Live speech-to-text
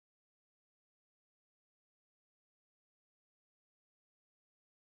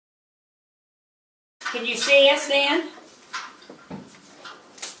Can you see us, Dan?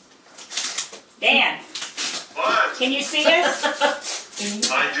 Dan? What? Can you see us?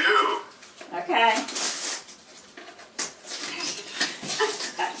 I do. Okay.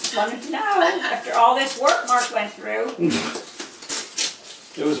 I just wanted to know, after all this work Mark went through.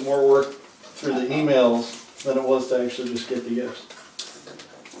 It was more work through the emails than it was to actually just get the gifts.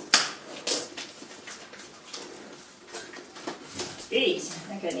 Geez,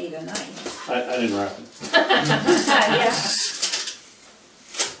 I think I need a knife. I didn't wrap it. Yeah.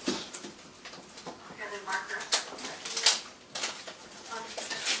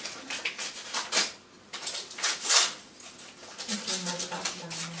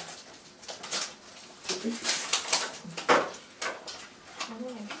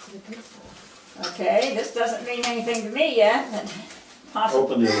 Okay, this doesn't mean anything to me yet, but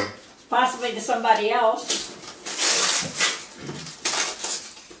Open the other. possibly to somebody else.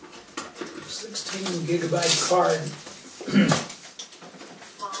 16-gigabyte card.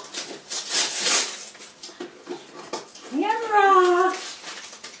 Camera!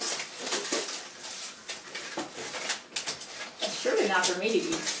 That's surely not for me to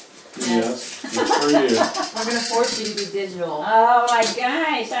use. Yes, it's for you. I'm gonna force you to be digital. Oh my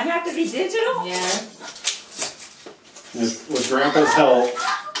gosh, I have to be digital? Yes. With Grandpa's help,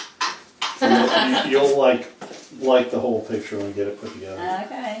 you'll like the whole picture when you get it put together.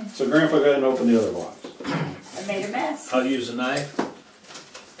 Okay, So Grandpa, go ahead and open the other box. I made a mess. I'll use a knife.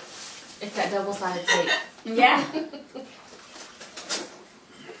 It's that double-sided tape. Yeah.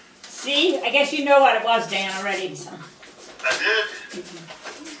 See, I guess you know what it was, Dan, already. So. I did.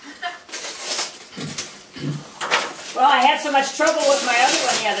 Well, I had so much trouble with my other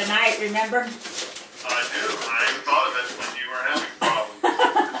one the other night, remember? I do. I even thought of it when you were having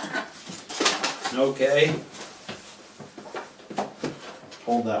problems. Okay.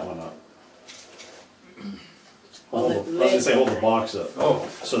 Hold that one up. Hold I it was going to lid. say hold the box up. Oh.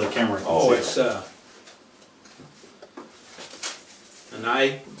 So the camera can Oh, see it's it. an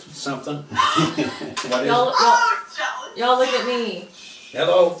eye something. What is Y'all, it? y'all look at me.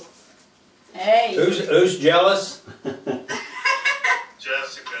 Hello. Hey. Who's jealous?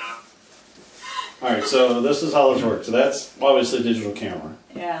 Jessica. Alright, so this is how this works. So that's obviously a digital camera.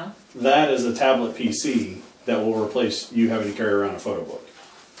 Yeah. That is a tablet PC that will replace you having to carry around a photo book.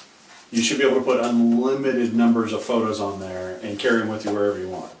 You should be able to put unlimited numbers of photos on there and carry them with you wherever you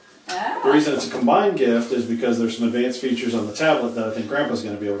want. Ah. The reason it's a combined gift is because there's some advanced features on the tablet that I think Grandpa's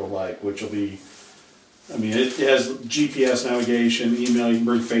going to be able to like, which will be, I mean, it has GPS navigation, email, you can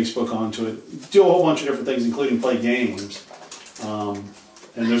bring Facebook onto it, do a whole bunch of different things, including play games.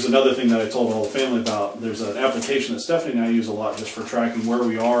 And there's another thing that I told all the family about. There's an application that Stephanie and I use a lot just for tracking where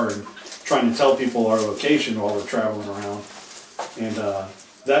we are and trying to tell people our location while we're traveling around. And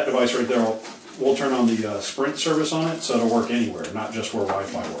that device right there, we'll turn on the Sprint service on it, so it'll work anywhere, not just where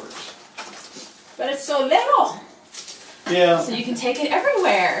Wi-Fi works. But it's so little. Yeah, So you can take it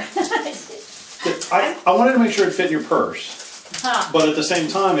everywhere. I wanted to make sure it fit in your purse. Huh. But at the same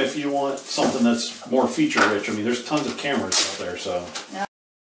time, if you want something that's more feature-rich, I mean, there's tons of cameras out there, so. Yeah.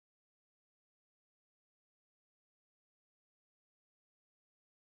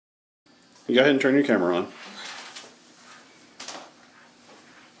 Go ahead and turn your camera on.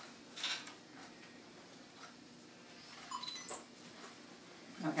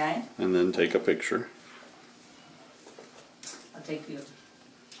 Okay, And then take a picture. I'll take you.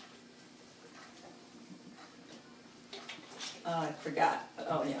 Oh, I forgot.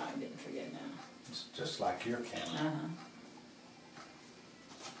 Oh, yeah, I didn't forget now. It's just like your camera.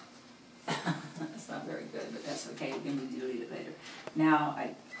 That's not very good, but that's okay. We can delete it later. Now,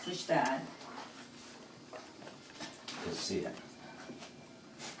 I push that. To see it.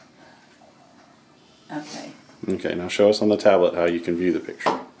 Okay. Okay, now show us on the tablet how you can view the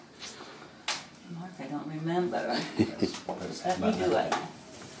picture. Mark, I don't remember. Let me do it.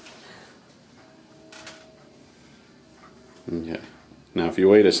 Okay. Now if you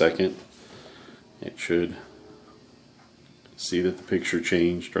wait a second, it should see that the picture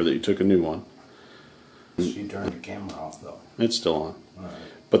changed or that you took a new one. She turned the camera off though. It's still on. Alright.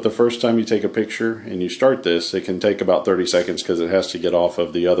 But the first time you take a picture and you start this, it can take about 30 seconds because it has to get off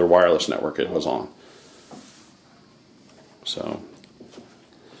of the other wireless network it was on. So,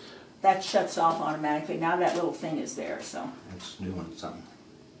 That shuts off automatically. Now that little thing is there, so. It's doing something.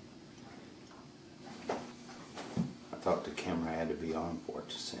 I thought the camera had to be on for it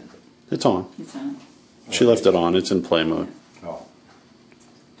to send it. it's on. It's on. She left it on. It's in play mode. Oh,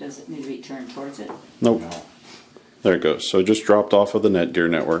 Does it need to be turned towards it? Nope. no. There it goes. So it just dropped off of the Netgear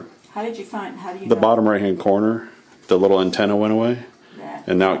network. How did you find, how do you The know bottom right hand corner, the little antenna went away. that?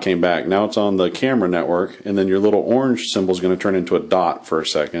 And now it came back. Now it's on the camera network, and then your little orange symbol is going to turn into a dot for a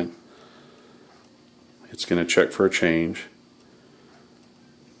second. It's going to check for a change.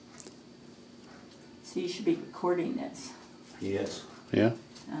 So you should be recording this. Yes. Yeah,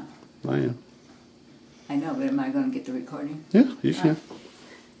 Oh. I am. I know, but am I going to get the recording? Yeah, you can.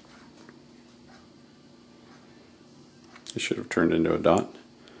 It should have turned into a dot.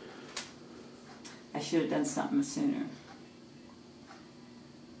 I should have done something sooner.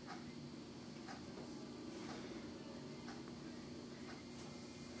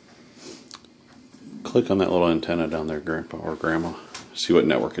 Click on that little antenna down there, Grandpa or Grandma. See what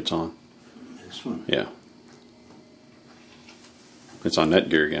network it's on. This one. Yeah. It's on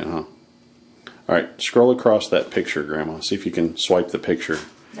Netgear again, huh? Alright, scroll across that picture, Grandma. See if you can swipe the picture.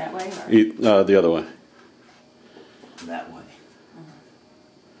 That way? Or? The other way. That way.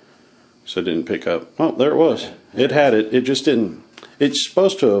 So it didn't pick up. Oh, there it was. It had it. It just didn't. It's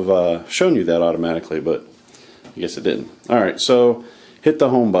supposed to have shown you that automatically, but I guess it didn't. Alright, so hit the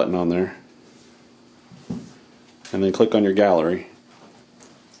home button on there. And then click on your gallery.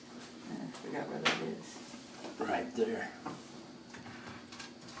 I forgot where that is. Right there.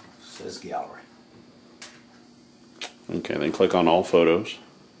 Says gallery. Okay, then click on all photos.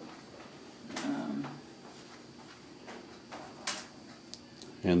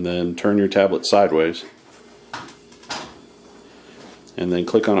 And then turn your tablet sideways. And then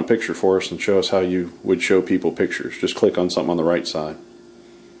click on a picture for us and show us how you would show people pictures. Just click on something on the right side.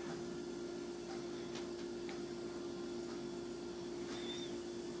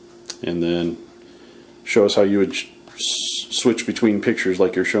 And then show us how you would switch between pictures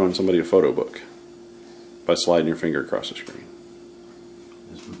like you're showing somebody a photo book by sliding your finger across the screen.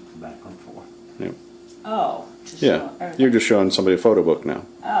 This back on 4. Yep. Oh. Just Yeah, show everything. you're just showing somebody a photo book now.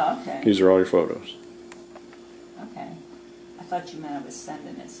 Oh, okay. These are all your photos. Okay. I thought you meant I was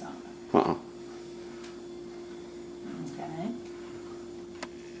sending it something. Uh-uh. Okay.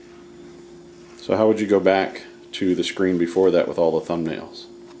 So how would you go back to the screen before that with all the thumbnails?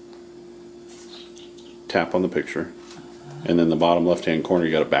 Tap on the picture, and then the bottom left-hand corner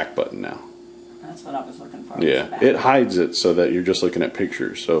you got a back button now. That's what I was looking for. Yeah, was back. it hides it so that you're just looking at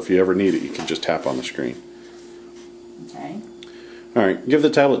pictures. So if you ever need it, you can just tap on the screen. Okay. All right, give the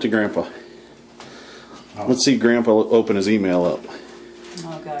tablet to Grandpa. Let's see Grandpa open his email up.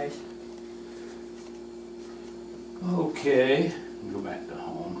 Oh, gosh. Okay. Go back to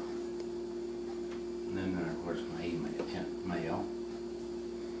home. And then where's my email? Mail.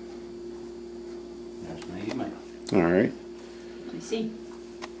 There's my email. All right. Let me see.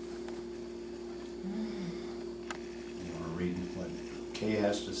 You want to read what Kay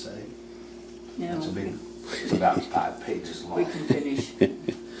has to say? No. It's a big. It's about 5 pages long. We can finish.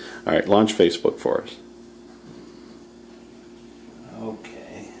 All right, launch Facebook for us.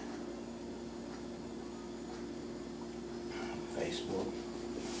 Okay. Facebook.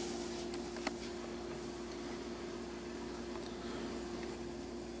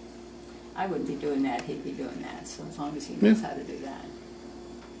 I wouldn't be doing that. He'd be doing that. So as long as he knows how to do that.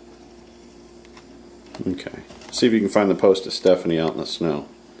 Okay. See if you can find the post of Stephanie out in the snow.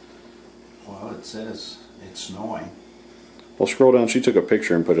 Well, it says it's snowing. Well, scroll down. She took a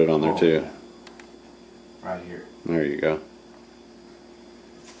picture and put it on there Oh, too. yeah. Right here. There you go.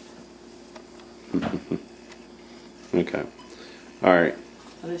 Okay. All right.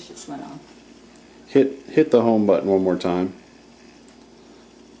 Oh, this just went on. Hit the home button one more time.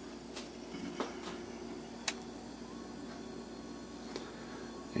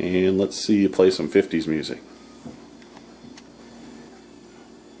 And let's see you play some 50s music.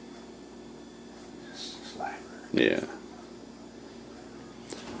 Slacker. Yeah.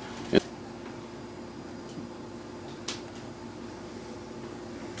 Yeah.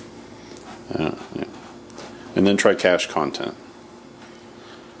 And then try cache content.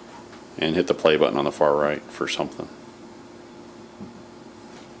 And hit the play button on the far right for something.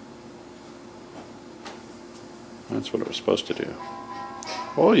 That's what it was supposed to do.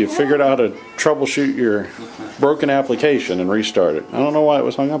 Well, you figured out how to troubleshoot your broken application and restart it. I don't know why it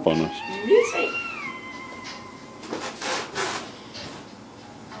was hung up on us. Music.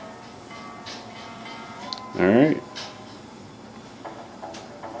 All right.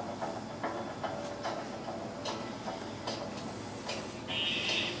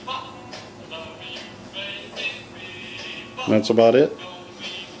 That's about it.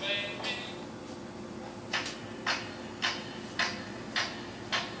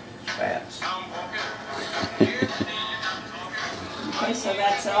 Fast. Okay, so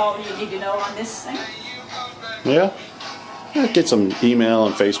that's all you need to know on this thing. Yeah. Get some email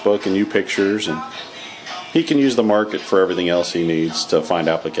and Facebook and you pictures and he can use the market for everything else he needs to find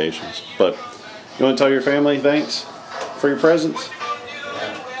applications. But you want to tell your family thanks for your presents?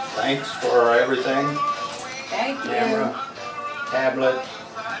 Yeah. Thanks for everything. Thank you. Camera, tablet.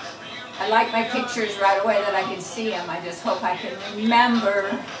 I like my pictures right away that I can see them. I just hope I can remember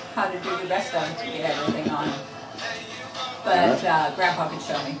how to do the rest of them to get everything on them. But Grandpa can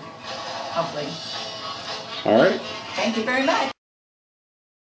show me, hopefully. All right. Thank you very much.